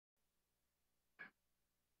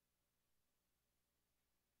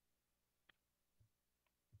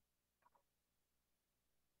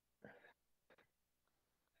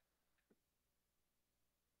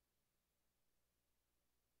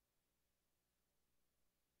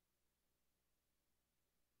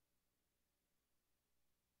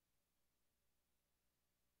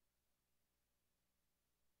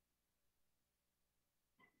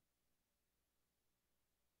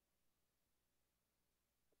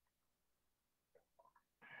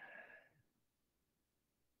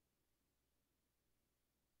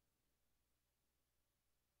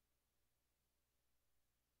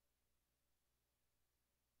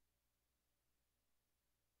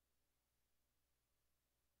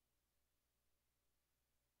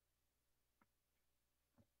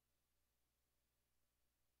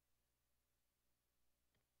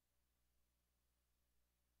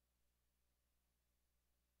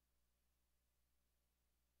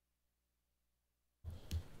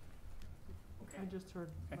I just heard,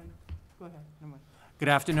 Okay. go ahead. Never mind. Good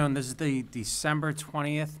afternoon. This is the December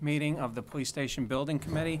 20th meeting of the Police Station Building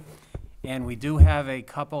Committee, and we do have a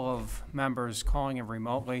couple of members calling in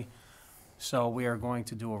remotely, so we are going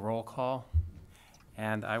to do a roll call,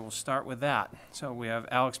 and I will start with that. So we have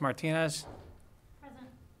Alex Martinez. Present.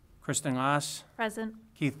 Kristen Lass. Present.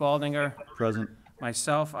 Keith Baldinger. Present.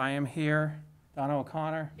 Myself, I am here. Donna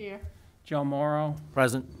O'Connor. Here. Joe Morrow.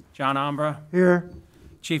 Present. John Ambra. Here.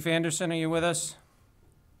 Chief Anderson, are you with us?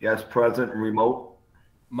 Yes, present and remote.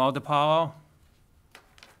 Mo DiPaolo?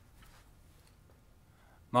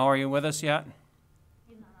 Mo, are you with us yet?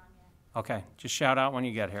 He's not on yet. Okay, just shout out when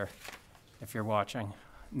you get here, if you're watching.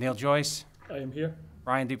 Neil Joyce? I am here.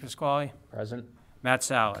 Brian DePasquale? Present. Matt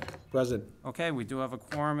Salad? Present. Okay, we do have a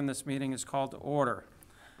quorum, and this meeting is called to order.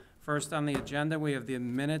 First on the agenda, we have the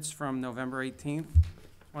minutes from November 18th,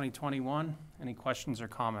 2021. Any questions or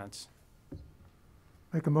comments?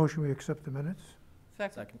 Make a motion, we accept the minutes?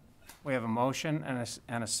 Second. We have a motion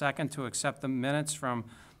and a second to accept the minutes from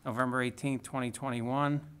November 18th,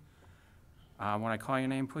 2021. When I call your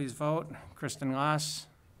name, please vote. Kristen Lass,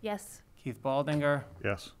 Yes. Keith Baldinger,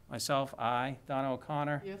 Yes. myself, aye. Donna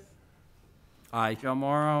O'Connor, Yes. Aye. Joe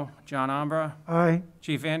Morrow, John Ambra, Aye.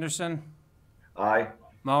 Chief Anderson. Aye.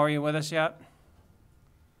 Mo, are you with us yet?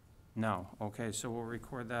 No. Okay, so we'll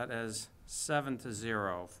record that as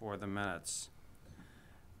 7-0 for the minutes.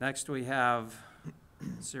 Next, we have a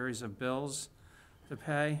series of bills to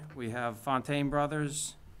pay. We have Fontaine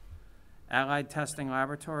Brothers, Allied Testing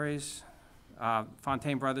Laboratories,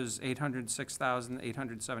 Fontaine Brothers,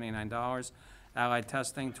 $806,879. Allied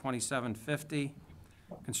Testing, $2,750.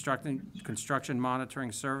 Construction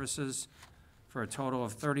Monitoring Services for a total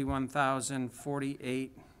of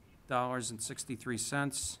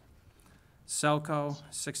 $31,048.63. Selco,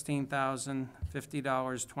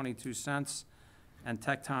 $16,050.22. And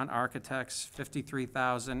Tecton Architects,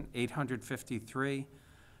 $53,853,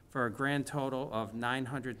 for a grand total of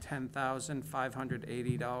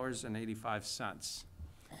 $910,580.85.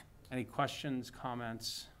 Any questions,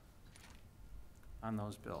 comments on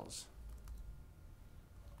those bills?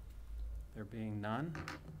 There being none,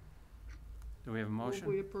 do we have a Move motion?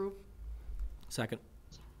 we approve? Second.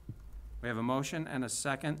 We have a motion and a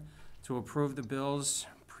second to approve the bills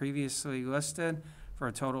previously listed for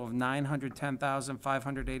a total of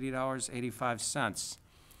 $910,580.85.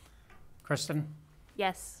 Kristen?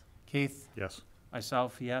 Yes. Keith? Yes.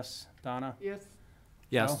 Myself, yes. Donna? Yes.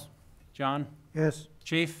 Joe? John? Yes.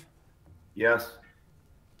 Chief? Yes.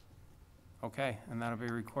 Okay, and that'll be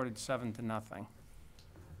recorded 7-0.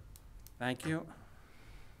 Thank you.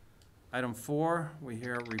 Item 4, we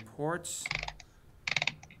hear reports.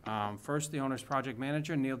 First, the owner's project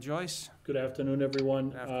manager, Neil Joyce. Good afternoon, everyone.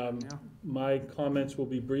 Good afternoon, Neil. My comments will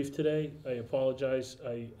be brief today. I apologize.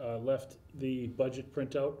 I left the budget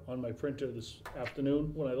printout on my printer this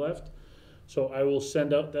afternoon when I left. So I will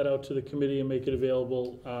send that out to the committee and make it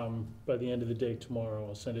available by the end of the day tomorrow.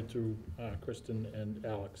 I'll send it to Kristen and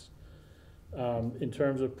Alex. In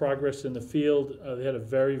terms of progress in the field, they had a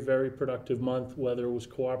very, very productive month. Weather was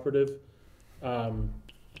cooperative.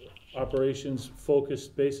 Operations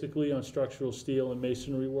focused basically on structural steel and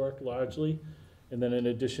masonry work largely. And then in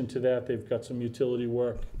addition to that, they've got some utility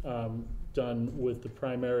work done with the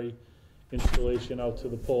primary installation out to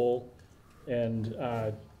the pole. And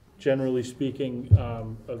generally speaking,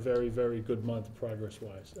 a very, very good month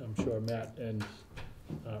progress-wise. I'm sure Matt and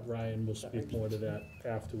Ryan will speak more to that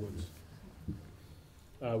afterwards.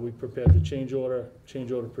 We prepared the change order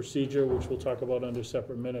procedure, which we'll talk about under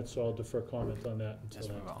separate minutes, so I'll defer comment on that Yes,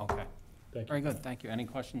 until we then. will. Okay. Thank you. Very good, thank you. Any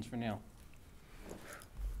questions for Neil?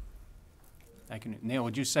 Thank you. Neil,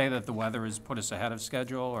 would you say that the weather has put us ahead of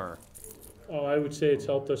schedule, or? Oh, I would say it's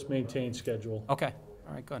helped us maintain schedule, Okay,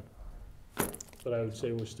 all right, good. but I would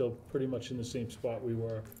say we're still pretty much in the same spot we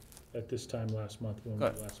were at this time last month when we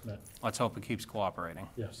Good. last met. Let's hope it keeps cooperating.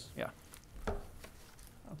 Yes.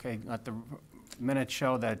 Okay, let the minutes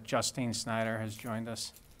show that Justine Snyder has joined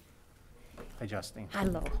us. Hi, Justine.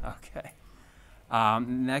 Hello. Okay.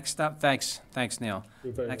 Next up, thanks, Neil.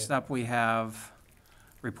 You're very Next welcome. up, we have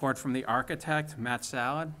report from the architect, Matt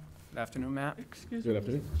Salad. Good afternoon, Matt. Excuse me.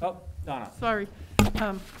 afternoon. Oh, Donna. Sorry.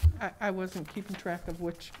 I wasn't keeping track of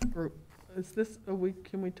which group. Is this,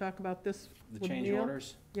 can we talk about this The with change Neil?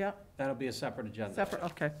 orders, Yeah, that'll be a separate agenda. separate,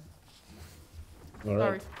 okay. All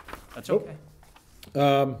Sorry. That's Oh.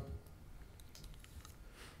 okay.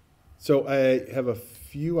 So I have a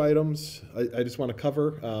few items I just want to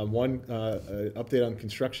cover. One, update on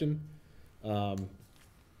construction.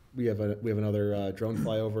 We have another drone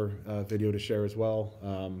flyover video to share as well.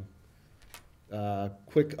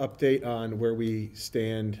 Quick update on where we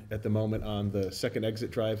stand at the moment on the second exit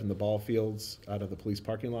drive in the ball fields out of the police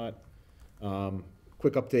parking lot.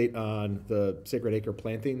 Quick update on the Sacred Acre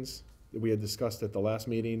plantings that we had discussed at the last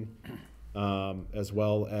meeting, as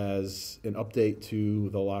well as an update to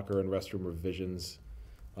the locker and restroom revisions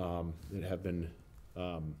that have been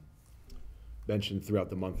mentioned throughout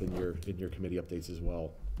the month in your committee updates as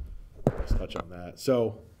well. Let's touch on that.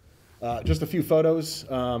 So just a few photos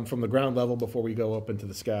from the ground level before we go up into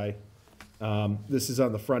the sky. This is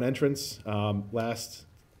on the front entrance. Last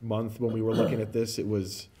month when we were looking at this, it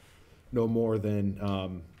was no more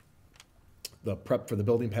than the prep for the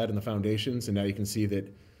building pad and the foundations, and now you can see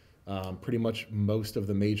that pretty much most of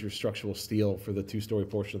the major structural steel for the two-story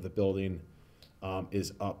portion of the building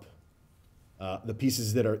is up. The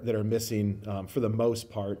pieces that are missing, for the most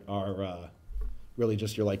part, are really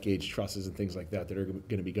just your light gauge trusses and things like that that are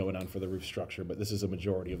going to be going on for the roof structure, but this is a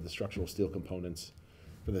majority of the structural steel components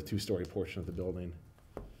for the two-story portion of the building.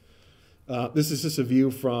 This is just a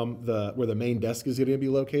view from where the main desk is going to be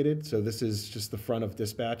located. So this is just the front of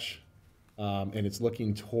dispatch, and it's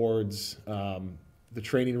looking towards the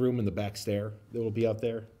training room and the back stair that will be out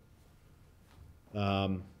there.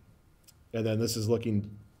 And then this is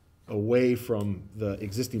looking away from the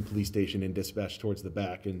existing police station in dispatch towards the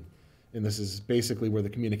back, and this is basically where the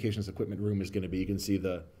communications equipment room is going to be. You can see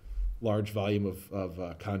the large volume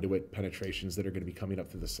of conduit penetrations that are going to be coming up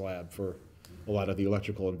through the slab for a lot of the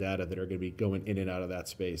electrical and data that are going to be going in and out of that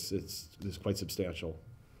space. It's quite substantial.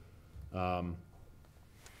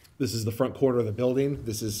 This is the front corner of the building.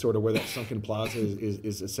 This is sort of where that sunken plaza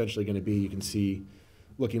is essentially going to be. You can see,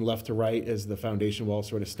 looking left to right, as the foundation wall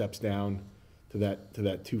sort of steps down to that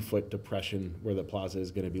 2-foot depression where the plaza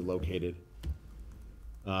is going to be located.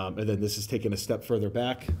 And then this is taking a step further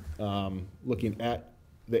back, looking at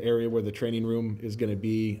the area where the training room is going to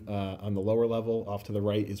be on the lower level. Off to the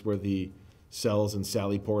right is where the cells and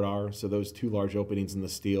sally port are. So those two large openings in the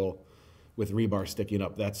steel with rebar sticking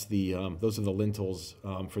up, those are the lintels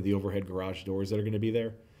for the overhead garage doors that are going to be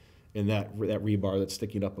there. And that rebar that's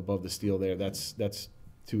sticking up above the steel there, that's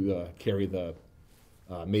to carry the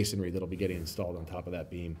masonry that'll be getting installed on top of that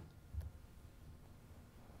beam.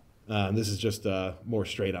 This is just a more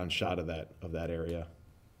straight-on shot of that area.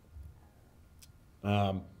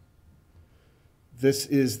 This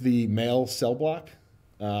is the male cell block.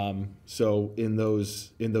 So in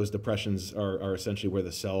those depressions are essentially where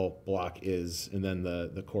the cell block is, and then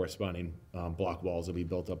the corresponding block walls will be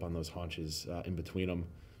built up on those haunches in between them.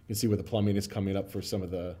 You can see where the plumbing is coming up for some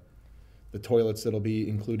of the toilets that'll be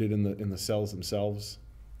included in the cells themselves,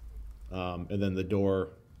 and then the door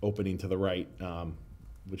opening to the right,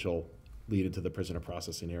 which will lead into the prisoner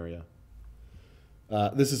processing area.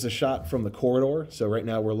 This is a shot from the corridor. So right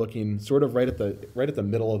now we're looking sort of right at the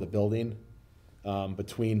middle of the building,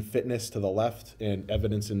 between fitness to the left and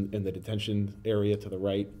evidence in the detention area to the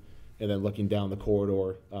right, and then looking down the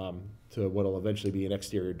corridor to what will eventually be an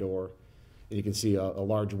exterior door. And you can see a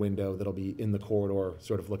large window that'll be in the corridor,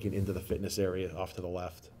 sort of looking into the fitness area off to the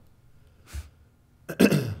left.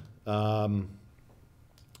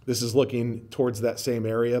 This is looking towards that same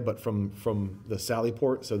area, but from the sally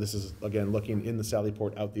port. So this is, again, looking in the sally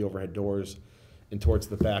port, out the overhead doors, and towards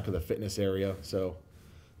the back of the fitness area. So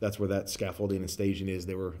that's where that scaffolding and staging is.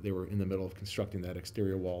 They were in the middle of constructing that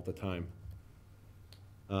exterior wall at the time.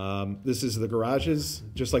 This is the garages.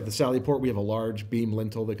 Just like the sally port, we have a large beam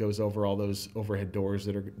lintel that goes over all those overhead doors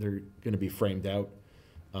they're going to be framed out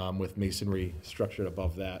with masonry structured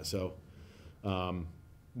above that. So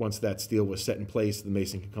once that steel was set in place, the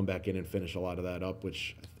mason can come back in and finish a lot of that up,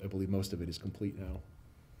 which I believe most of it is complete now.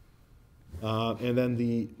 And then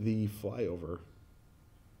the flyover.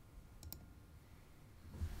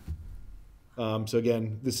 So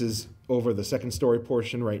again, this is over the second story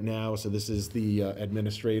portion right now. So this is the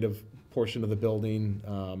administrative portion of the building,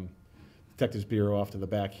 Detectives Bureau off to the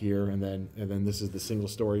back here, and then this is the single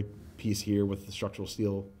story piece here with the structural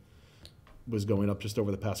steel was going up just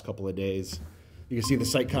over the past couple of days. You can see the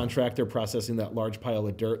site contractor processing that large pile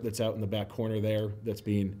of dirt that's out in the back corner there, that's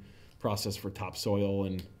being processed for topsoil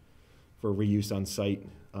and for reuse on site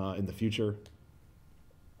in the future.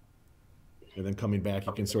 And then coming back,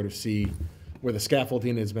 you can sort of see where the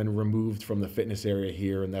scaffolding has been removed from the fitness area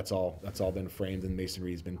here, and that's all been framed and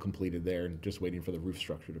masonry has been completed there, and just waiting for the roof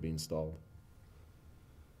structure to be installed.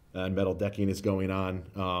 And metal decking is going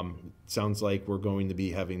on. Sounds like we're going to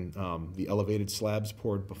be having the elevated slabs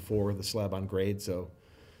poured before the slab on grade, so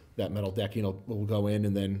that metal decking will go in,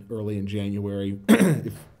 and then early in January,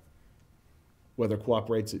 if weather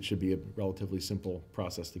cooperates, it should be a relatively simple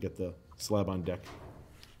process to get the slab on deck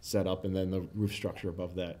set up, and then the roof structure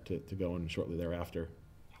above that to go in shortly thereafter.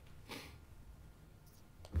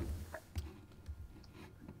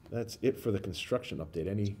 That's it for the construction update.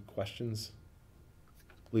 Any questions?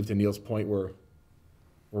 I believe to Neil's point, we're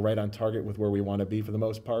right on target with where we want to be for the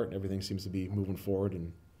most part. Everything seems to be moving forward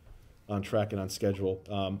and on track and on schedule.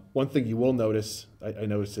 One thing you will notice, I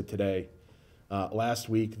noticed it today, last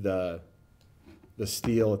week the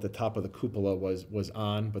steel at the top of the cupola was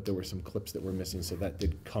on, but there were some clips that were missing, so that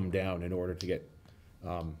did come down in order to get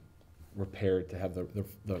repaired to have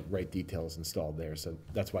the right details installed there. So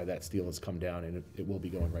that's why that steel has come down, and it will be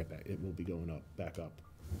going right back. It will be going back up.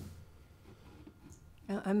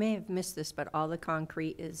 I may have missed this, but all the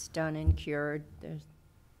concrete is done and cured. There's,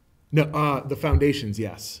 No, the foundations,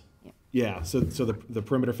 yes. Yeah. Yeah, so the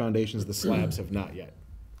perimeter foundations, the slabs have not yet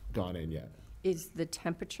gone in yet. is the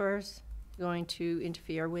temperatures going to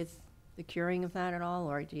interfere with the curing of that at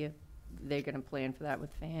all, or they're gonna plan for that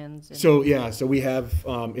with fans? And- So, yeah, so we have,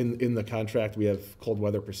 in the contract, we have cold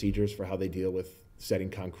weather procedures for how they deal with setting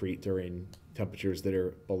concrete during temperatures that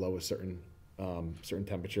are below a certain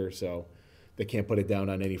temperature, so they can't put it down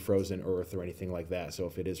on any frozen earth or anything like that. So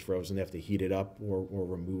if it is frozen, they have to heat it up or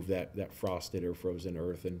remove that frosted or frozen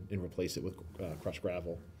earth and replace it with crushed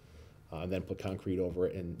gravel. And then put concrete over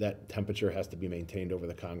it, and that temperature has to be maintained over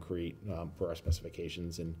the concrete per our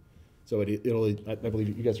specifications. And so I believe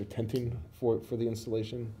you guys are tenting for the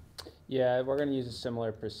installation? Yeah, we're gonna use a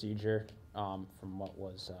similar procedure from what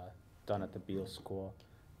was done at the Beal School.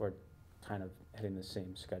 We're kind of hitting the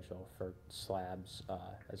same schedule for slabs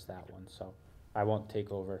as that one, so I won't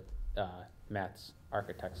take over Matt's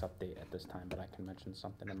architect's update at this time, but I can mention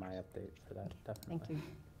something in my update for that, definitely. Thank you.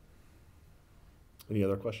 Any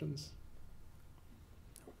other questions?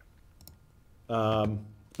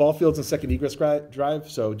 Ball fields and second egress drive,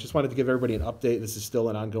 so just wanted to give everybody an update. This is still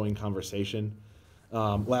an ongoing conversation.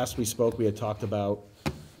 Last we spoke, we had talked about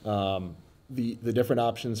the different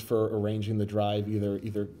options for arranging the drive,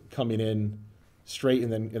 either coming in straight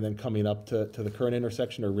and then coming up to the current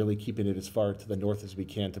intersection, or really keeping it as far to the north as we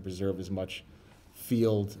can to preserve as much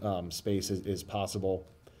field space as possible.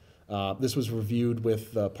 This was reviewed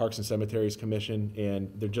with the Parks and Cemeteries Commission, and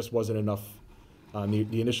there just wasn't enough on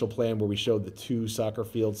the initial plan where we showed the two soccer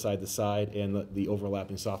fields side to side and the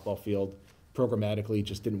overlapping softball field. Programmatically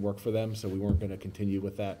just didn't work for them, so we weren't going to continue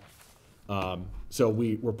with that. So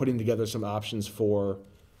we're putting together some options for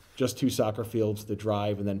just two soccer fields, the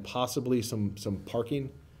drive, and then possibly some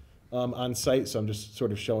parking on site. So I'm just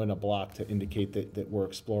sort of showing a block to indicate that we're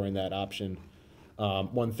exploring that option.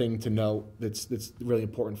 One thing to note that's really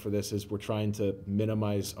important for this is we're trying to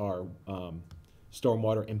minimize our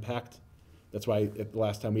stormwater impact. That's why at the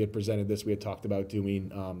last time we had presented this, we had talked about doing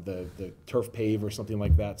the turf pave or something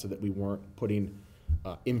like that, so that we weren't putting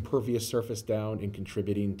impervious surface down and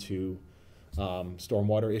contributing to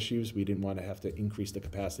stormwater issues. We didn't want to have to increase the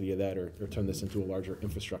capacity of that or turn this into a larger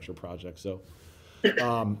infrastructure project. So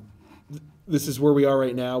this is where we are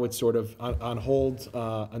right now. It's sort of on hold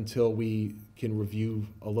until we can review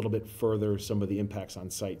a little bit further some of the impacts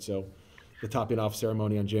on site. So the topping off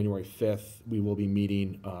ceremony on January 5th, we will be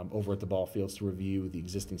meeting over at the ball fields to review the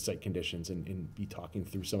existing site conditions and be talking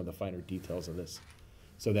through some of the finer details of this,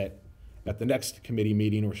 so that at the next committee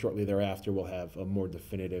meeting or shortly thereafter, we'll have a more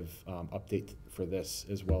definitive update for this,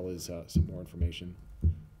 as well as some more information.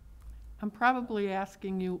 I'm probably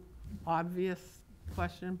asking you obvious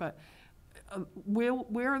question, but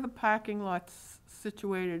where are the parking lots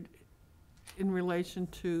situated in relation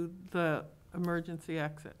to the emergency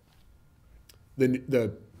exit?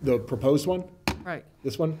 The proposed one, Right.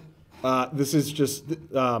 this one, this is just,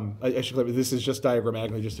 I should clarify, this is just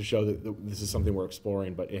diagrammatically just to show that this is something we're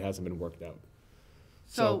exploring, but it hasn't been worked out.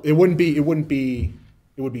 So So, it would be,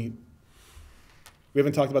 we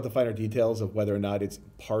haven't talked about the finer details of whether or not it's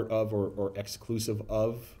part of or exclusive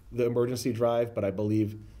of the emergency drive, but I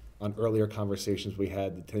believe on earlier conversations we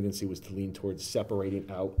had, the tendency was to lean towards separating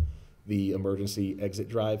out the emergency exit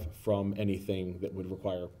drive from anything that would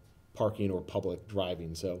require parking or public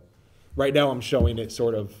driving. So right now I'm showing it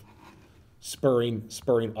sort of spurring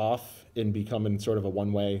off and becoming sort of a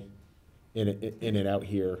one-way in and out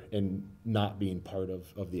here, and not being part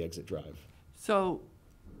of the exit drive. so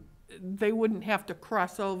they wouldn't have to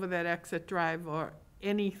cross over that exit drive or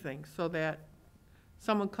anything, so that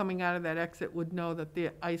someone coming out of that exit would know that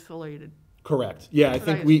they're isolated. Correct. Yeah, I That's what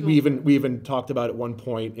think I we assumed. even talked about at one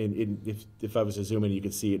point, and if I was to zoom in, you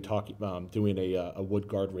could see it doing a wood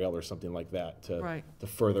guardrail or something like that Right. to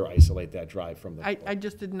further isolate that drive from the. I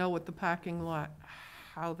just didn't know what the parking lot,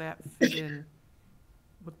 how that fit in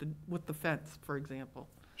with the fence, for example.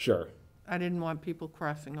 Sure. I didn't want people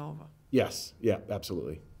crossing over. Yes. Yeah.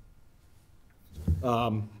 Absolutely.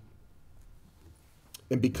 And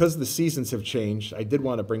because the seasons have changed, I did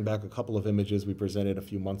want to bring back a couple of images we presented a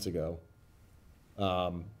few months ago.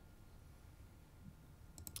 In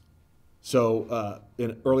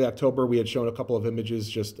early October, we had shown a couple of images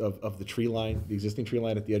just of the tree line, the existing tree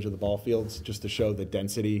line at the edge of the ball fields, just to show the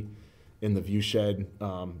density in the view shed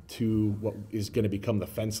to what is going to become the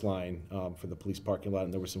fence line for the police parking lot.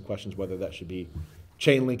 And there were some questions whether that should be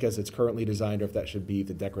chain link as it's currently designed, or if that should be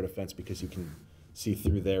the decorative fence because you can see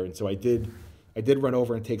through there. And so I did run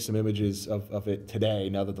over and take some images of it today,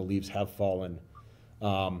 now that the leaves have fallen.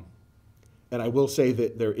 And I will say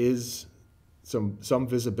that there is some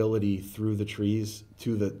visibility through the trees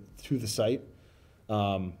to the site.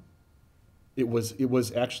 It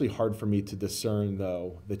was actually hard for me to discern,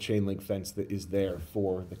 though, the chain link fence that is there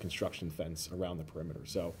for the construction fence around the perimeter.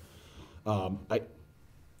 So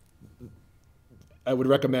I would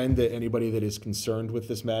recommend that anybody that is concerned with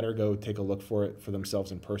this matter go take a look for it for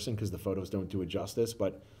themselves in person, because the photos don't do it justice.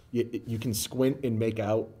 But you can squint and make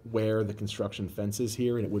out where the construction fence is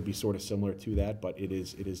here, and it would be sort of similar to that, but it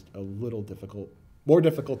is a little difficult, more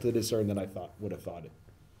difficult to discern than I would have thought it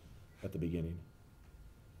at the beginning.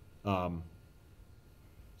 So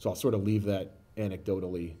I'll sort of leave that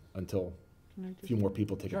anecdotally until Can I a just- few more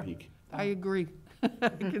people take Sure. a peek. I agree. I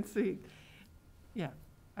can see. Yeah,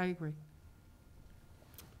 I agree.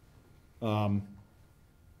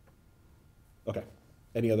 Okay.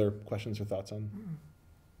 Any other questions or thoughts on?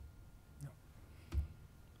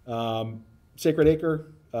 Sacred Acre.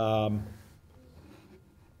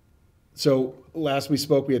 So last we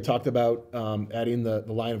spoke, we had talked about adding the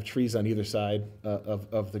line of trees on either side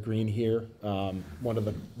of the green here. One of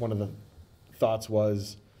the thoughts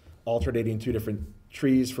was alternating two different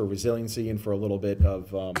trees for resiliency and for a little bit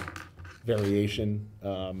of variation.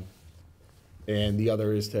 And the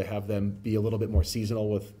other is to have them be a little bit more seasonal,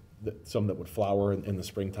 with some that would flower in the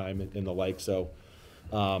springtime and the like. So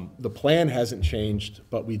the plan hasn't changed,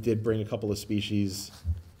 but we did bring a couple of species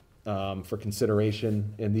for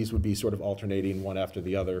consideration, and these would be sort of alternating one after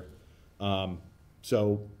the other.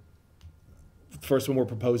 So the first one we're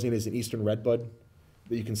proposing is an eastern redbud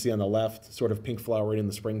that you can see on the left, sort of pink flowering in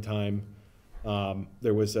the springtime.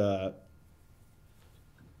 There was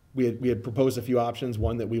we had proposed a few options.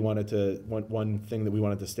 One thing that we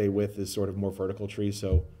wanted to stay with is sort of more vertical trees,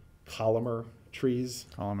 so columnar trees.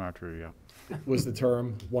 Columnar tree, yeah. Was the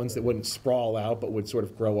term, ones that wouldn't sprawl out but would sort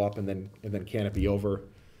of grow up and then canopy over.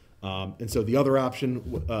 And so the other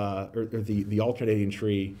option, or the alternating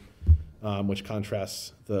tree, which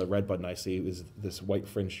contrasts the redbud nicely, is this white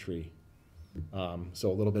fringe tree.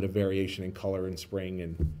 So a little bit of variation in color in spring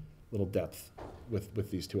and a little depth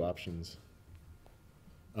with these two options.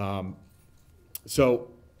 So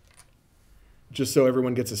just so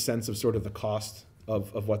everyone gets a sense of sort of the cost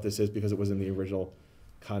of what this is, because it was in the original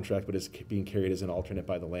contract, but it's being carried as an alternate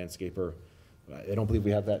by the landscaper. I don't believe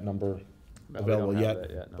we have that number No, we don't available have yet,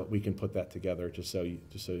 that yet, no. but we can put that together just so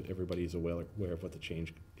everybody's aware of what the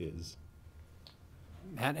change is.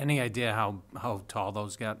 Matt, any idea how tall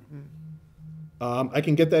those get? I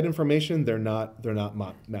can get that information. They're not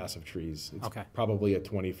massive trees. It's Okay. probably a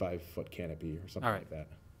 25-foot canopy or something All right. like that.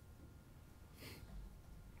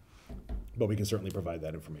 But we can certainly provide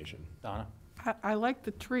that information. Donna? I like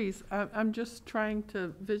the trees. I'm just trying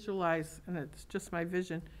to visualize, and it's just my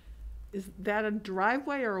vision. Is that a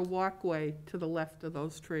driveway or a walkway to the left of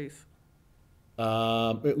those trees,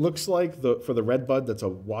 It looks like for the redbud, that's a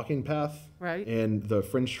walking path. right? And the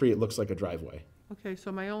fringe tree, it looks like a driveway. Okay,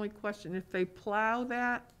 so my only question, if they plow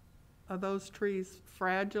that, are those trees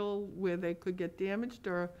fragile where they could get damaged,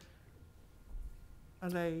 or are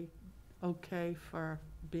they okay for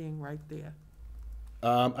being right there?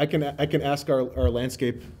 I can ask our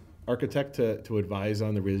landscape architect to advise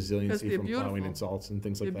on the resiliency they're from plowing beautiful. and salts and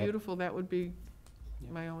things They're like that. beautiful, that would be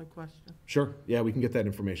my only question. Sure, yeah, we can get that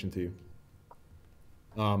information to you.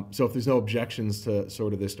 So if there's no objections to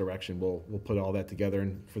sort of this direction, we'll put all that together,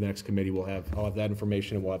 and for the next committee, I'll have that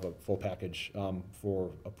information, and we'll have a full package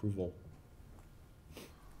for approval.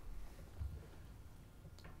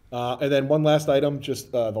 And then one last item,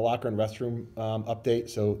 just the locker and restroom update.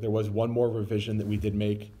 So there was one more revision that we did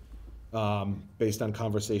make based on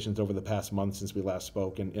conversations over the past month since we last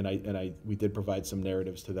spoke, and we did provide some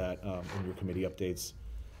narratives to that in your committee updates.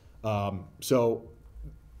 So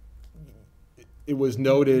it was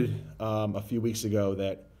noted a few weeks ago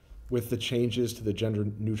that with the changes to the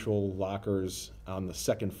gender-neutral lockers on the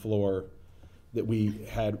second floor, that we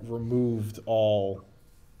had removed all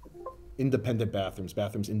independent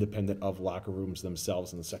bathrooms independent of locker rooms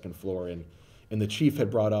themselves on the second floor. And the chief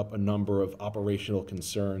had brought up a number of operational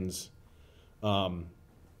concerns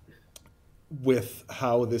with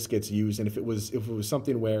how this gets used, and if it was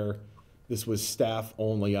something where this was staff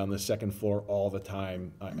only on the second floor all the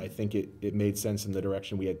time, I think it made sense in the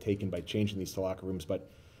direction we had taken by changing these to locker rooms, but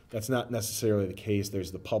that's not necessarily the case.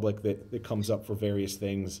 There's the public that comes up for various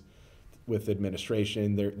things with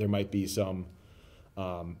administration. There might be some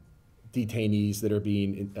detainees that are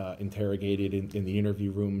being interrogated in the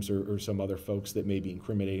interview rooms, or some other folks that may be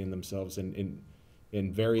incriminating themselves in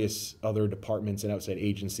various other departments and outside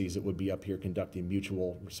agencies that would be up here conducting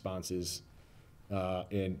mutual responses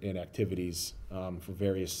and activities for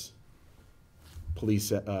various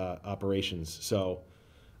police operations. So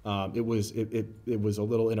it was a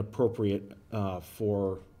little inappropriate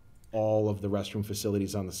for all of the restroom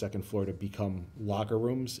facilities on the second floor to become locker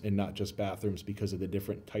rooms and not just bathrooms, because of the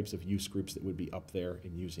different types of use groups that would be up there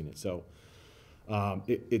and using it. So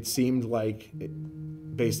it seemed like,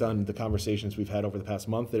 based on the conversations we've had over the past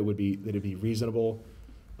month, that it'd be reasonable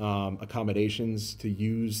accommodations to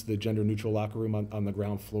use the gender-neutral locker room on the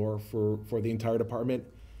ground floor for the entire department.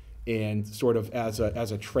 And sort of as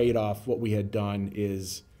a trade-off, what we had done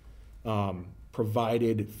is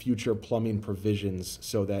provided future plumbing provisions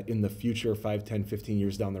so that in the future, 5, 10, 15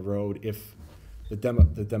 years down the road, if the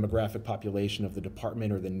demographic population of the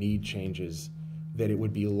department or the need changes, that it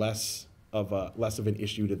would be less of an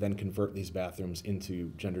issue to then convert these bathrooms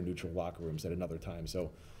into gender-neutral locker rooms at another time.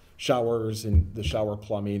 So showers and the shower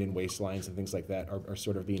plumbing and waste lines and things like that are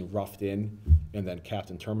sort of being roughed in and then capped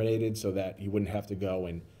and terminated, so that you wouldn't have to go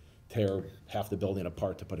and tear half the building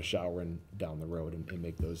apart to put a shower in down the road and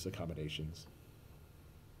make those accommodations.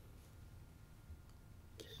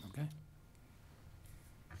 Okay.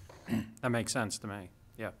 That makes sense to me,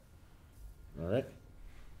 yeah. All right.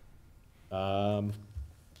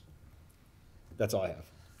 That's all I have.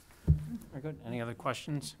 Very good. Any other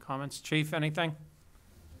questions, comments? Chief, anything?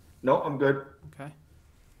 No, I'm good. Okay.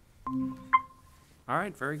 All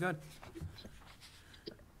right, very good.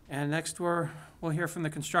 And next we'll hear from the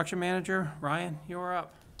construction manager. Ryan, you are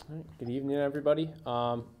up. All right, good evening, everybody.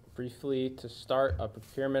 Briefly to start, a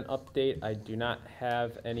procurement update. I do not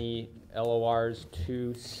have any LORs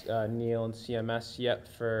to Neil and CMS yet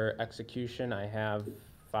for execution. I have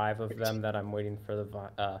 5 of them that I'm waiting for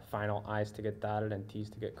the final I's to get dotted and T's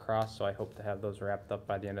to get crossed, so I hope to have those wrapped up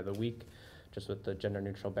by the end of the week, just with the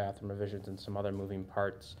gender-neutral bathroom revisions and some other moving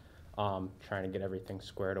parts, trying to get everything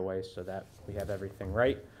squared away so that we have everything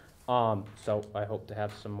right. So I hope to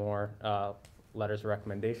have some more letters of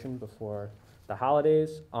recommendation before the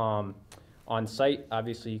holidays. On site,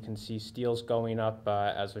 obviously you can see steel's going up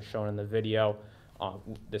as was shown in the video.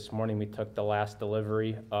 This morning we took the last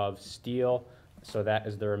delivery of steel, so that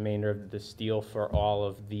is the remainder of the steel for all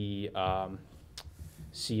of the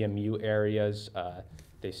CMU areas.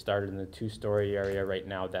 They started in the 2-story area. Right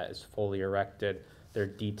now that is fully erected. They're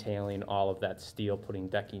detailing all of that steel, putting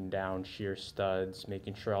decking down, shear studs,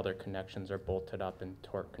 making sure all their connections are bolted up and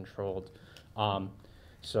torque controlled.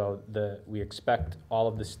 So we expect all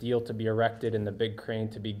of the steel to be erected and the big crane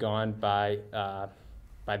to be gone by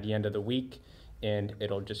the end of the week, and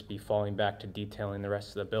it'll just be falling back to detailing the rest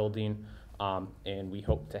of the building. And we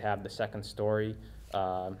hope to have the second story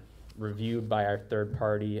reviewed by our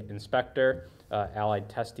third-party inspector, Allied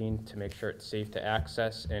Testing, to make sure it's safe to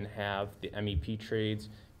access, and have the MEP trades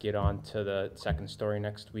get on to the second story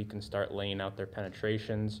next week and start laying out their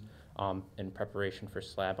penetrations in preparation for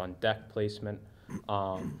slab on deck placement.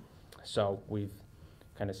 So we've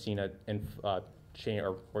kind of seen change,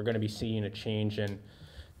 or we're going to be seeing a change in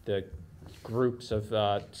the groups of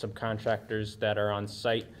subcontractors that are on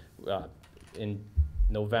site. In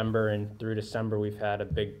November and through December, we've had a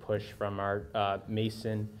big push from our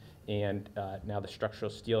mason and now the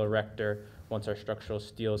structural steel erector. Once our structural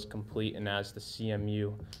steel is complete and as the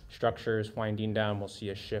CMU structure is winding down, we'll see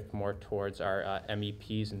a shift more towards our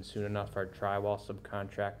MEPs and soon enough our drywall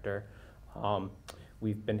subcontractor.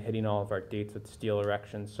 We've been hitting all of our dates with steel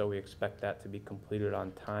erection, so we expect that to be completed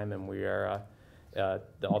on time, and we are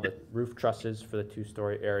all the roof trusses for the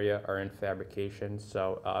 2-story area are in fabrication,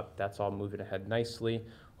 so that's all moving ahead nicely.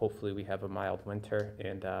 Hopefully we have a mild winter,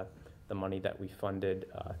 and the money that we funded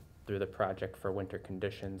through the project for winter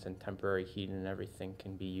conditions and temporary heating and everything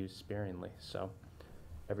can be used sparingly. So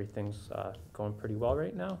everything's going pretty well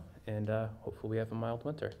right now, and hopefully we have a mild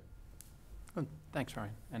winter. Good. Thanks,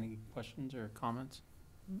 Ryan. Any questions or comments?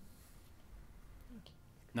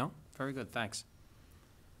 No? Very good, thanks.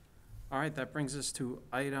 All right, that brings us to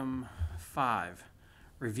item 5,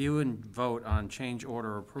 review and vote on change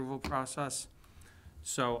order approval process.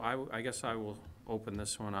 So I guess I will open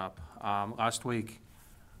this one up. Last week,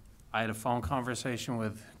 I had a phone conversation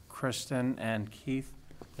with Kristen and Keith.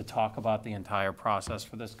 to talk about the entire process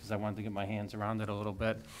for this, because I wanted to get my hands around it a little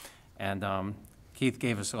bit. And Keith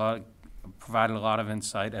gave us provided a lot of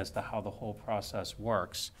insight as to how the whole process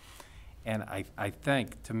works. And I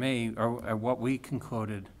think, to me, or what we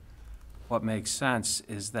concluded, what makes sense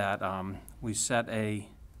is that we set a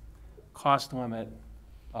cost limit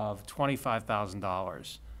of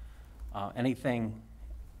 $25,000. Anything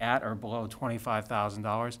at or below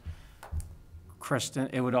 $25,000, Kristen,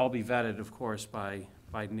 it would all be vetted, of course, by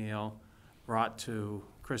Neil, brought to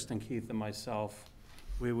Kristen, Keith, and myself.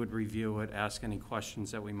 We would review it, ask any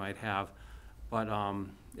questions that we might have. But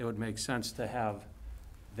it would make sense to have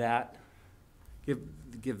that,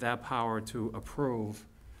 give that power to approve,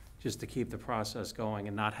 just to keep the process going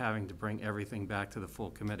and not having to bring everything back to the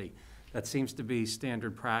full committee. That seems to be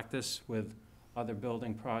standard practice with other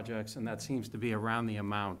building projects, and that seems to be around the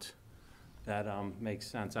amount that makes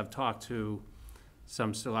sense. I've talked to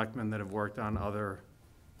some selectmen that have worked on other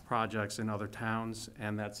projects in other towns,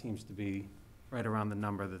 and that seems to be right around the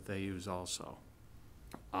number that they use also.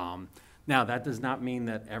 Now, that does not mean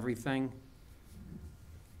that everything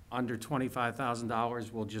under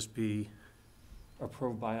 $25,000 will just be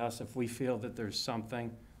approved by us. If we feel that there's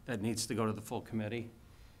something that needs to go to the full committee,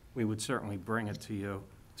 we would certainly bring it to you,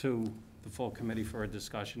 to the full committee for a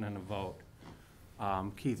discussion and a vote.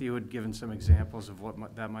 Keith, you had given some examples of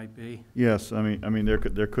what that might be. Yes, I mean,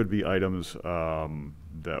 there could be items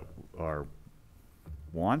that are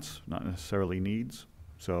wants, not necessarily needs.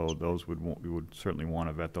 So those we would certainly want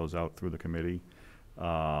to vet those out through the committee.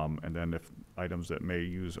 And then if items that may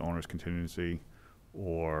use owner's contingency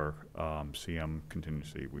or CM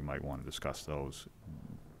contingency, we might want to discuss those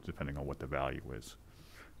depending on what the value is.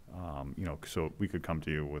 You know, so we could come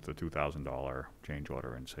to you with a $2,000 change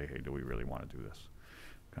order and say, hey, do we really want to do this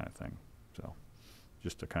kind of thing? So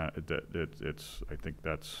just to kind of, I think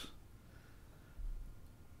that's,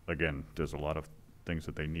 again, there's a lot of things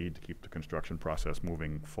that they need to keep the construction process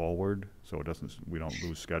moving forward, so it doesn't, we don't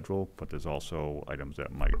lose schedule, but there's also items that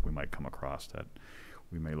we might come across that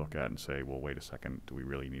we may look at and say, well, wait a second, do we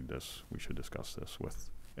really need this? We should discuss this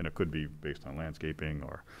with, and it could be based on landscaping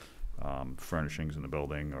or furnishings in the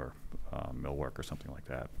building or millwork or something like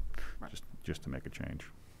that, Right. just to make a change.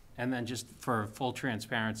 And then just for full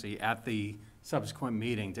transparency, at the subsequent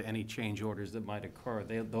meeting to any change orders that might occur,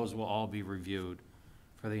 those will all be reviewed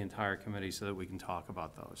for the entire committee so that we can talk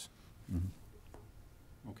about those.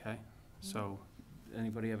 Mm-hmm. Okay? So,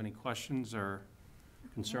 anybody have any questions or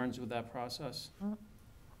concerns with that process?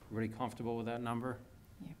 Everybody comfortable with that number?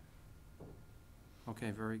 Yeah.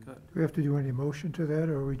 Okay, very good. Do we have to do any motion to that,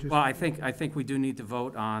 or are we just? Well, I think we do need to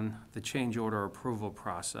vote on the change order approval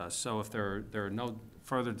process. So if there are no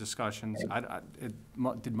further discussions,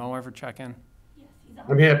 did Mo ever check in?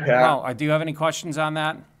 I'm here, Pat. Mo, do you have any questions on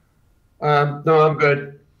that? No, I'm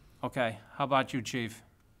good. Okay, how about you, Chief?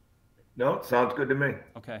 No, sounds good to me.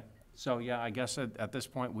 Okay, so yeah, I guess at this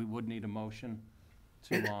point, we would need a motion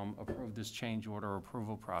to approve this change order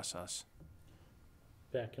approval process.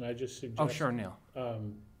 Pat, can I just suggest? Oh, sure, Neil.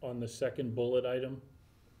 On the second bullet item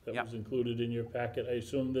that Yep. was included in your packet, I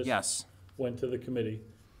assume this Yes, went to the committee.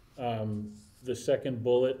 The second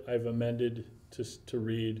bullet, I've amended to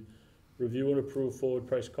read, review and approve forward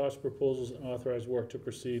price cost proposals and authorize work to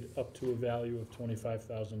proceed up to a value of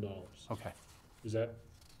 $25,000. okay, Is that,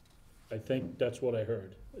 I think that's what I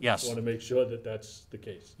heard. I Yes. just want to make sure that that's the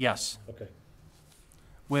case. yes. Okay.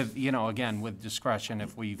 With, again, with discretion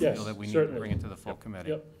if we feel Yes, that we need to certainly. bring it to the full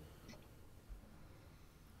committee. Yep.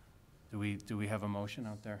 Do we have a motion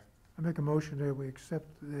out there? I make a motion that we accept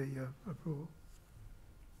the approval,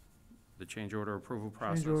 The change order approval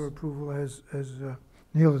process? change order approval as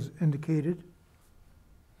Neil has indicated.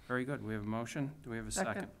 Very good. We have a motion. Do we have a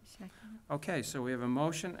second? Second. Okay, so we have a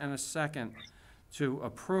motion and a second to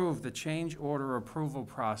approve the change order approval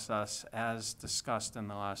process as discussed in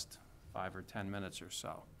the last 5 or 10 minutes or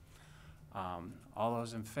so. All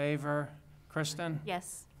those in favor? Kristen?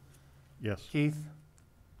 Yes. Yes. Keith?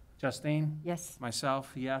 Justine? Yes.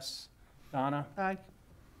 Myself, yes. Donna? Aye.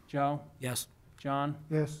 Joe? Yes. John?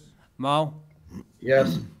 Yes, Mo?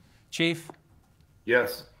 Yes. Chief?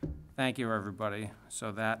 Yes. Thank you, everybody.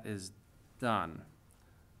 So that is done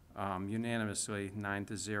unanimously,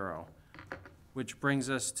 9-0. Which brings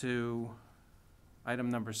us to item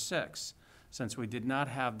number 6. Since we did not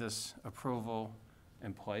have this approval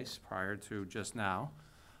in place prior to just now,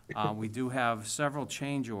 we do have several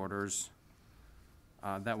change orders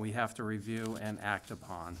that we have to review and act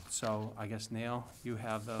upon. So I guess, Neil, you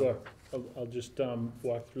have the... Sure. I'll just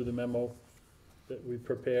walk through the memo that we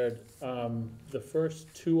prepared. The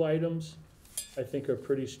first two items, I think, are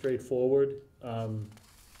pretty straightforward.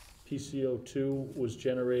 PCO2 was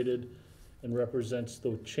generated and represents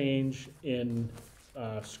the change in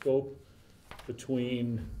scope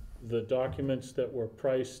between the documents that were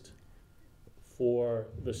priced for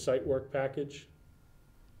the site work package,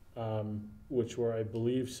 which were, I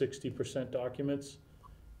believe, 60% documents.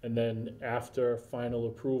 And then after final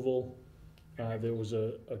approval, there was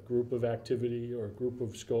a group of activity or a group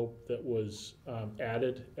of scope that was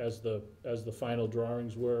added as the final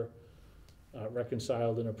drawings were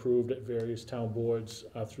reconciled and approved at various town boards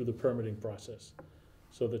through the permitting process.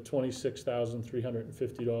 So the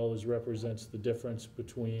 $26,350 represents the difference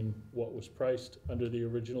between what was priced under the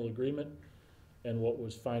original agreement and what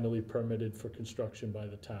was finally permitted for construction by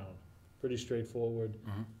the town. Pretty straightforward.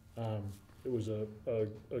 It was a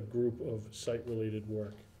group of site-related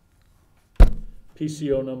work.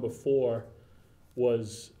 PCO number 4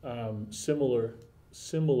 was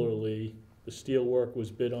similarly, the steel work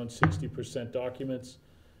was bid on 60% documents,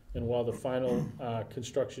 and while the final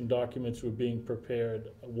construction documents were being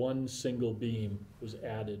prepared, one single beam was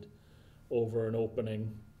added over an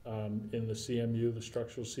opening in the CMU, the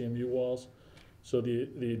structural CMU walls. So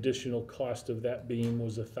the additional cost of that beam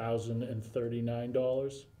was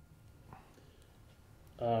 $1,039.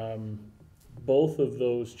 Both of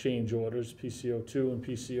those change orders, PCO2 and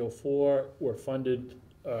PCO4, were funded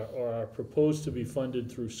or are proposed to be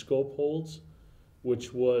funded through scope holds,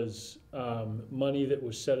 which was money that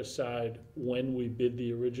was set aside when we bid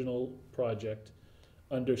the original project,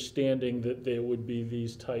 understanding that there would be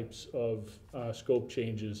these types of scope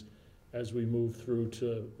changes as we move through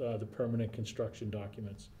to the permanent construction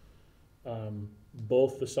documents.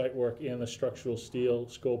 Both the site work and the structural steel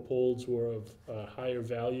scope holds were of higher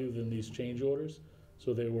value than these change orders,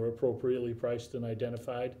 so they were appropriately priced and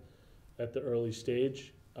identified at the early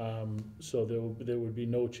stage. So there would be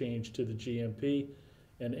no change to the GMP,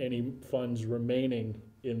 and any funds remaining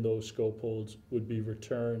in those scope holds would be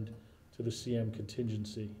returned to the CM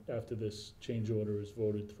contingency after this change order is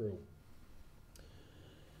voted through.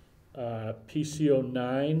 PCO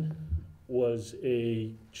 9 was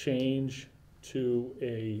a change to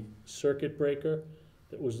a circuit breaker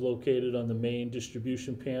that was located on the main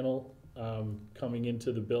distribution panel coming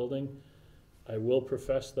into the building. I will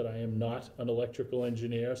profess that I am not an electrical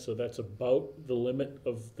engineer, so that's about the limit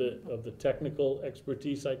of the technical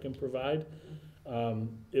expertise I can provide.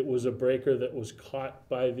 It was a breaker that was caught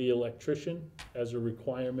by the electrician as a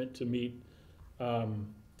requirement to meet the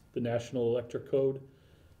National Electric Code.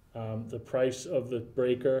 The price of the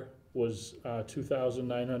breaker was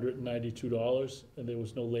 $2,992, and there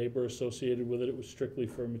was no labor associated with it. It was strictly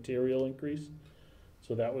for a material increase.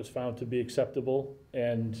 So that was found to be acceptable,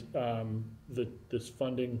 and this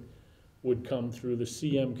funding would come through the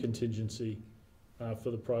CM contingency for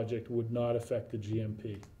the project, would not affect the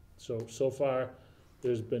GMP. So far,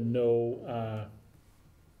 there's been no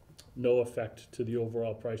effect to the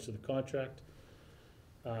overall price of the contract.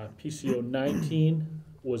 PCO 19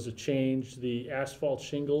 was a change. The asphalt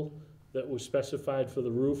shingle that was specified for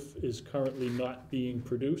the roof is currently not being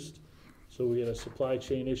produced. So we had a supply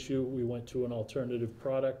chain issue. We went to an alternative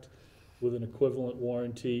product with an equivalent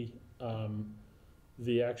warranty.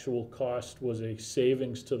 The actual cost was a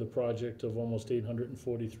savings to the project of almost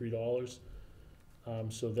 $843.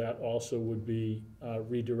 So that also would be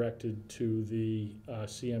redirected to the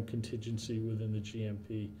CM contingency within the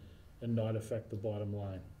GMP and not affect the bottom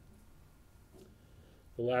line.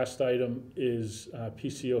 The last item is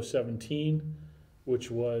PCO 17,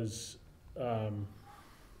 which was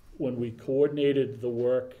when we coordinated the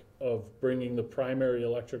work of bringing the primary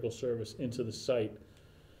electrical service into the site.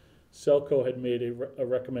 Selco had made a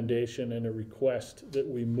recommendation and a request that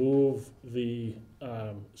we move the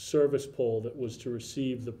service pole that was to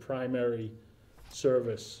receive the primary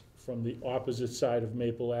service from the opposite side of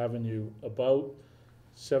Maple Avenue about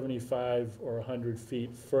 75 or 100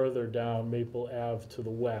 feet further down Maple Ave to the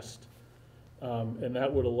west. And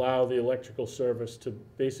that would allow the electrical service to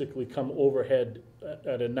basically come overhead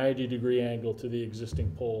at a 90-degree angle to the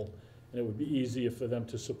existing pole. And it would be easier for them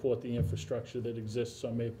to support the infrastructure that exists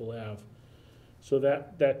on Maple Ave. So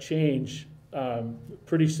that change,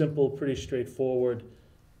 pretty simple, pretty straightforward.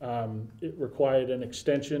 It required an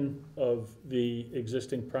extension of the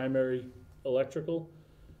existing primary electrical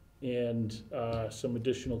and some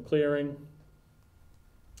additional clearing.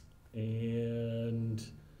 And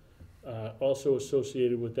also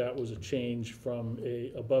associated with that was a change from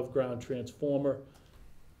a above-ground transformer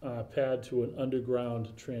pad to an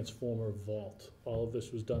underground transformer vault. All of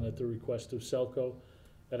this was done at the request of Selco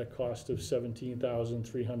at a cost of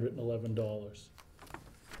 $17,311.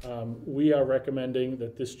 We are recommending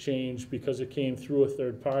that this change, because it came through a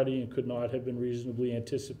third party and could not have been reasonably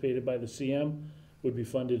anticipated by the CM, would be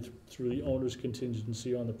funded through the owner's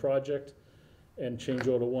contingency on the project. And change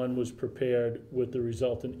order one was prepared with the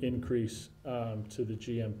resultant increase to the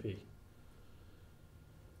GMP.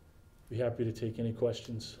 Be happy to take any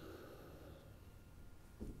questions.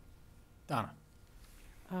 Donna?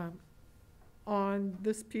 On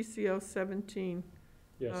this PCO 17,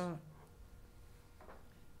 Yes.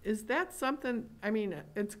 is that something, I mean,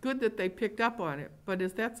 it's good that they picked up on it, but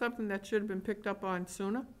is that something that should have been picked up on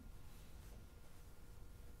sooner?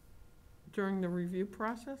 During the review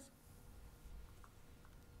process?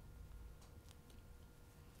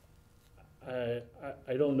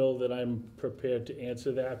 I don't know that I'm prepared to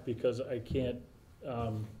answer that because I can't,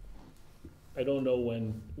 I don't know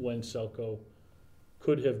when Selco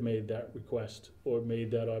could have made that request or made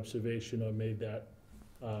that observation or made that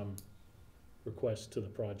request to the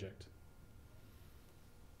project.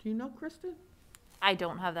 Do you know, Kristen? I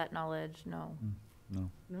don't have that knowledge, no.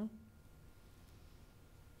 No?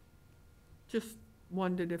 Just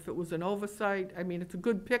wondered if it was an oversight. I mean, it's a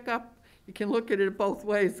good pickup. You can look at it both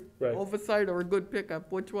ways, Right. oversight or a good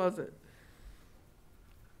pickup. Which was it?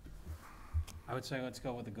 I would say let's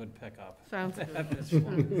go with a good pickup. Sounds good. That's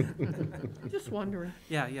fine. Just wondering.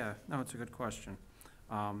 Yeah, no, it's a good question.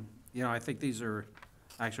 You know, I think these are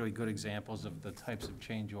actually good examples of the types of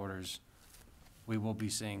change orders we will be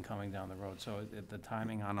seeing coming down the road. So the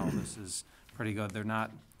timing on all this is pretty good. They're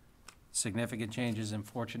not significant changes, and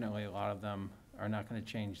fortunately, a lot of them are not going to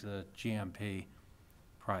change the GMP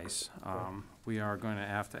price. We are going to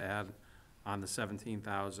have to add on the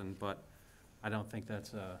 17,000, but I don't think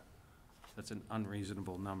that's an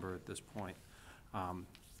unreasonable number at this point.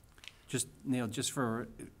 Just, Neil, just for,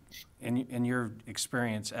 in your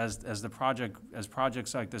experience, as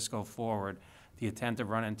projects like this go forward, do you tend to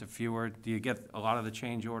run into fewer? Do you get a lot of the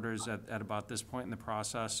change orders at about this point in the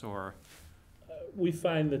process, or? We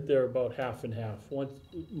find that they're about half and half.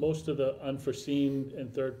 Most of the unforeseen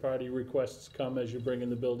and third-party requests come as you're bringing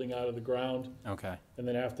the building out of the ground. Okay, And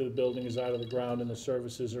then after the building is out of the ground and the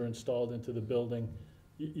services are installed into the building,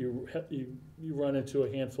 you run into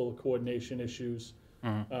a handful of coordination issues.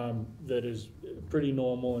 That is pretty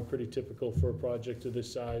normal and pretty typical for a project of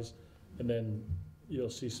this size. And then you'll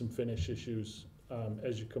see some finish issues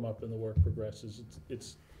as you come up and the work progresses.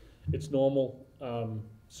 It's normal.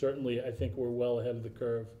 Certainly, I think we're well ahead of the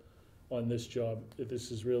curve on this job.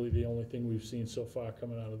 This is really the only thing we've seen so far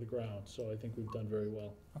coming out of the ground, so I think we've done very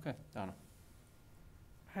well. okay, Donna.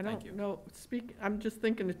 I Thank you. don't know, I'm just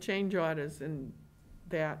thinking of change orders and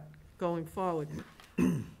that going forward.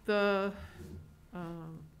 The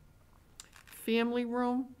family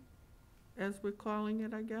room, as we're calling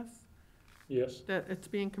it, I guess, Yes, that it's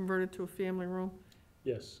being converted to a family room,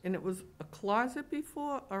 yes. and it was a closet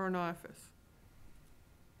before or an office?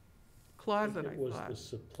 Closet, I It was thought. the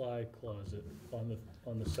supply closet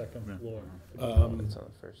on the second Yeah. floor. It's on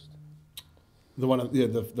the first. The one, yeah,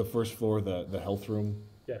 the first floor, the health room.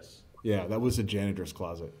 Yes. Yeah, that was a janitor's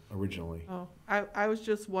closet originally. Oh, I was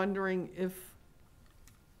just wondering if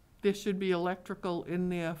there should be electrical in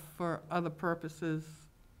there for other purposes,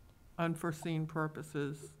 unforeseen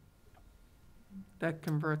purposes, that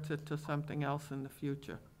converts it to something else in the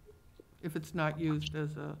future, if it's not used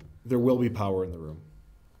as a, There will be power in the room.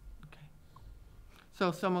 okay.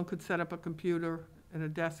 So someone could set up a computer and a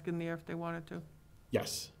desk in there if they wanted to?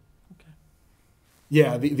 Yes. Okay.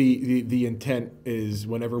 Yeah, the intent is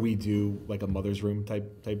whenever we do like a mother's room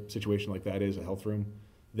type situation like that is a health room,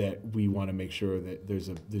 that we want to make sure that there's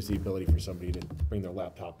the ability for somebody to bring their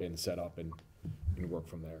laptop in, set up, and work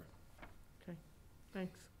from there. Okay,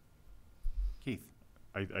 thanks. Keith?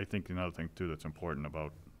 I think another thing too that's important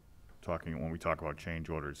about when we talk about change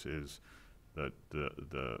orders is that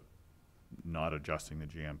the not adjusting the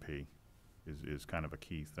GMP is kind of a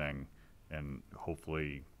key thing, and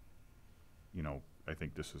hopefully, you know, I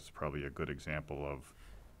think this is probably a good example of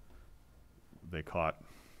they caught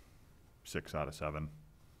 6 out of 7.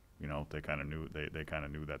 You know, they kind of knew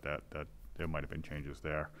that there might have been changes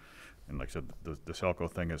there, and like I said, the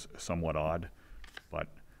Selco thing is somewhat odd, but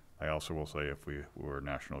I also will say if we were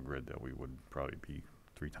National Grid that we would probably be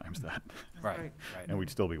 3 times that, Right. and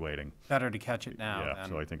we'd still be waiting. Better to catch it now Yeah,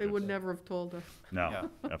 so I than, think They would it's- never have told us.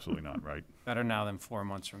 no, absolutely not, right? better now than 4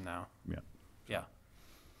 months from now. Yeah. Yeah,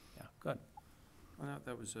 good. Well,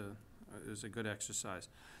 that was it was a good exercise.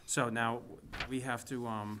 So now, we have to,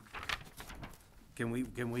 can we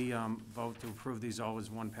vote to approve these all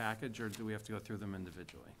as one package, or do we have to go through them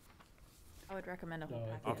individually? I would recommend a whole No, I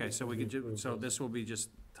package. think Okay, so we could approve so this. this will be just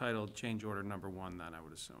titled change order number 1 then, I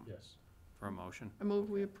would assume. Yes. for a motion. I move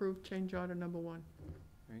we approve change order number 1.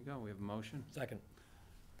 There you go, we have a motion. Second.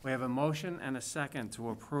 We have a motion and a second to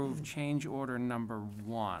approve change order number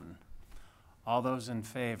 1. All those in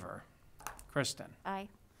favor? Kristen? Aye.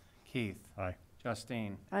 Keith? Aye.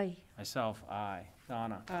 Justine? Aye. Myself, aye.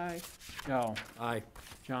 Donna? Aye. Joe? Aye.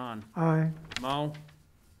 John? Aye. Mo?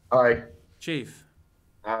 Aye. Chief?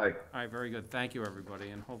 Aye. All right, very good. Thank you, everybody,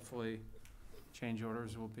 and hopefully change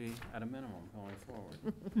orders will be at a minimum going forward.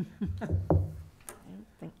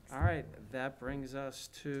 Thanks. All right, that brings us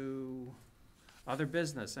to other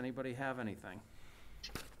business. Anybody have anything?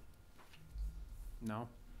 No?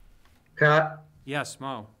 Pat, Yes,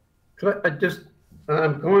 Mo? could I just,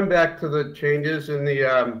 going back to the changes in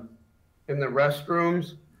the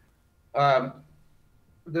restrooms,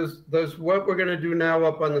 does what we're gonna do now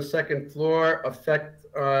up on the second floor affect,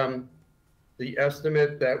 the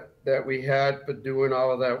estimate that we had for doing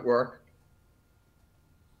all of that work?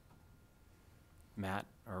 Matt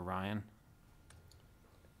or Ryan?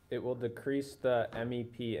 It will decrease the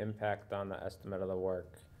MEP impact on the estimate of the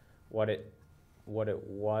work. What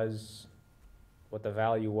the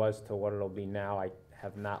value was to what it'll be now, I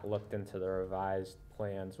have not looked into the revised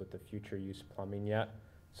plans with the future use plumbing yet,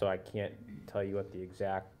 so I can't tell you what the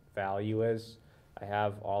exact value is. I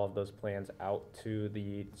have all of those plans out to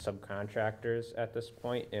the subcontractors at this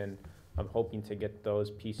point, and I'm hoping to get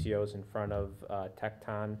those PCOs in front of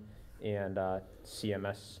Tecton and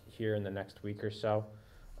CMS here in the next week or so.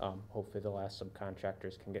 Hopefully the last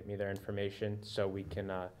subcontractors can get me their information so we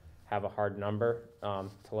can have a hard number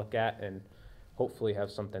to look at and hopefully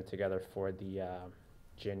have something together for the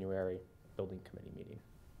January building committee meeting.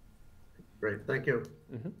 Great, thank you.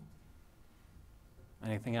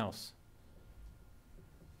 Anything else?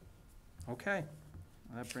 Okay,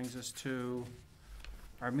 that brings us to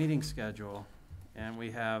our meeting schedule. And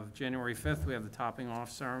we have January 5th, we have the topping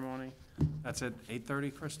off ceremony. That's at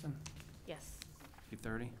 8:30, Kristen? Yes.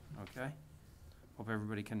 8:30, okay. Hope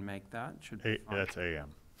everybody can make that. Should be fun. That's AM.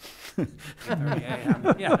 8:30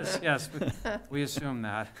 a.m. Yes, we assume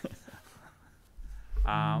that.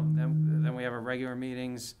 Then we have our regular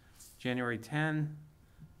meetings, January 10,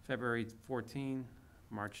 February 14,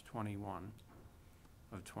 March 21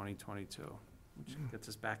 of 2022, which gets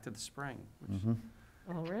us back to the spring, which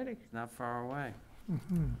Already? is not far away.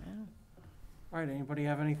 All right, anybody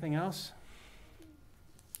have anything else?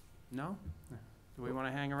 No? Do we want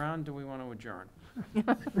to hang around? Do we want to adjourn?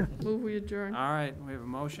 Move we adjourn. All right, we have a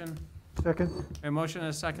motion. Second? A motion and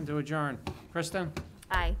a second to adjourn. Kristen?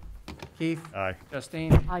 Aye. Keith? Aye.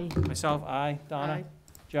 Justine? Aye. Myself, aye. Donna? Aye.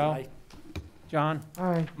 Joe? John?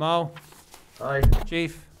 Aye. Mo? Aye.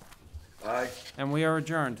 Chief? Aye. And we are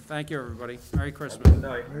adjourned. Thank you, everybody. Merry Christmas. Good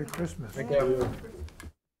night. Merry Christmas. Thank you.